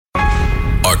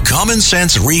common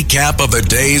sense recap of the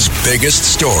day's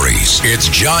biggest stories. It's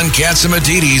John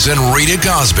Catsimatidis and Rita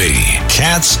Cosby.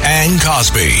 Katz and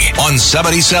Cosby on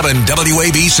 77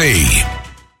 WABC.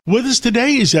 With us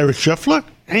today is Eric Scheffler,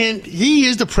 and he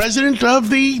is the president of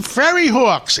the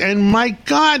Ferryhawks. And my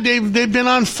God, they've been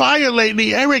on fire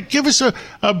lately. Eric, give us a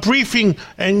briefing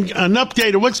and an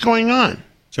update of what's going on.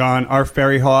 John, our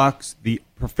Ferryhawks, the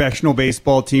professional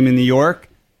baseball team in New York,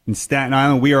 in Staten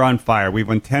Island, we are on fire. We've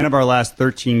won 10 of our last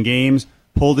 13 games,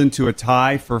 pulled into a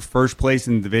tie for first place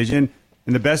in the division.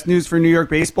 And the best news for New York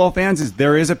baseball fans is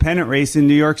there is a pennant race in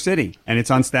New York City, and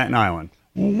it's on Staten Island.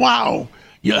 Wow.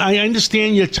 Yeah, I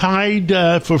understand you're tied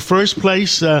for first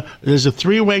place. There's a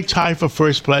three-way tie for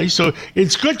first place. So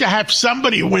it's good to have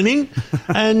somebody winning.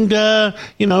 And,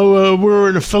 we're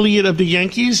an affiliate of the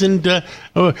Yankees. And,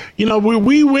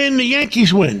 we win, the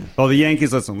Yankees win. Well, the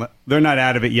Yankees, listen, they're not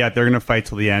out of it yet. They're going to fight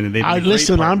till the end. And I've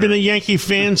been a Yankee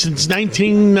fan since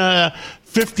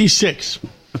 1956.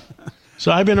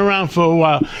 So I've been around for a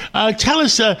while. Tell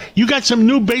us, you got some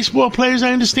new baseball players,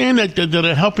 I understand, that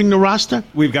are helping the roster?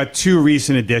 We've got two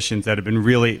recent additions that have been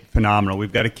really phenomenal.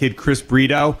 We've got a kid, Chris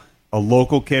Brito, a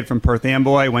local kid from Perth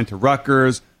Amboy, went to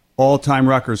Rutgers, all-time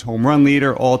Rutgers home run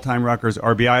leader, all-time Rutgers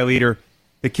RBI leader.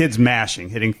 The kid's mashing,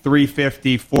 hitting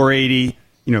 350, 480,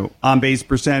 on-base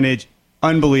percentage.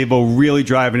 Unbelievable, really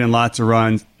driving in lots of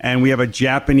runs. And we have a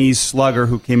Japanese slugger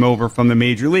who came over from the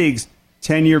major leagues,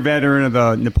 10-year veteran of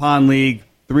the Nippon League,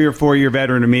 3 or 4 year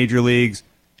veteran of major leagues,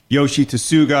 Yoshi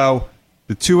Tsugo.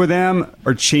 The two of them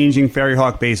are changing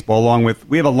Ferryhawk baseball, along with,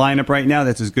 we have a lineup right now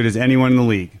that's as good as anyone in the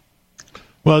league.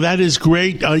 Well, that is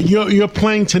great. You're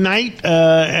playing tonight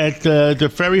at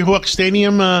the Ferryhawk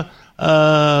Stadium.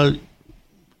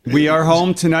 We are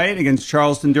home tonight against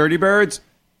Charleston Dirty Birds.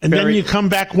 And then you come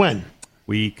back when?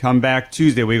 We come back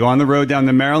Tuesday. We go on the road down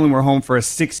to Maryland. We're home for a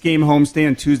 6-game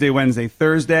homestand, Tuesday, Wednesday,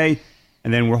 Thursday.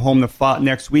 And then we're home the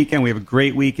next weekend. We have a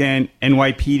great weekend.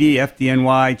 NYPD,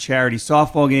 FDNY, charity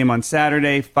softball game on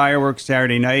Saturday, fireworks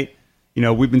Saturday night.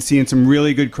 We've been seeing some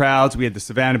really good crowds. We had the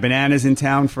Savannah Bananas in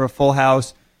town for a full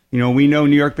house. We know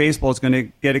New York baseball is going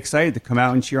to get excited to come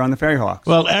out and cheer on the Ferryhawks.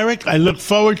 Well, Eric, I look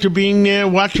forward to being there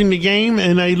watching the game,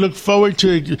 and I look forward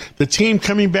to the team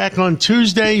coming back on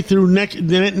Tuesday through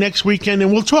next weekend.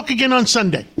 And we'll talk again on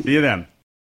Sunday. See you then.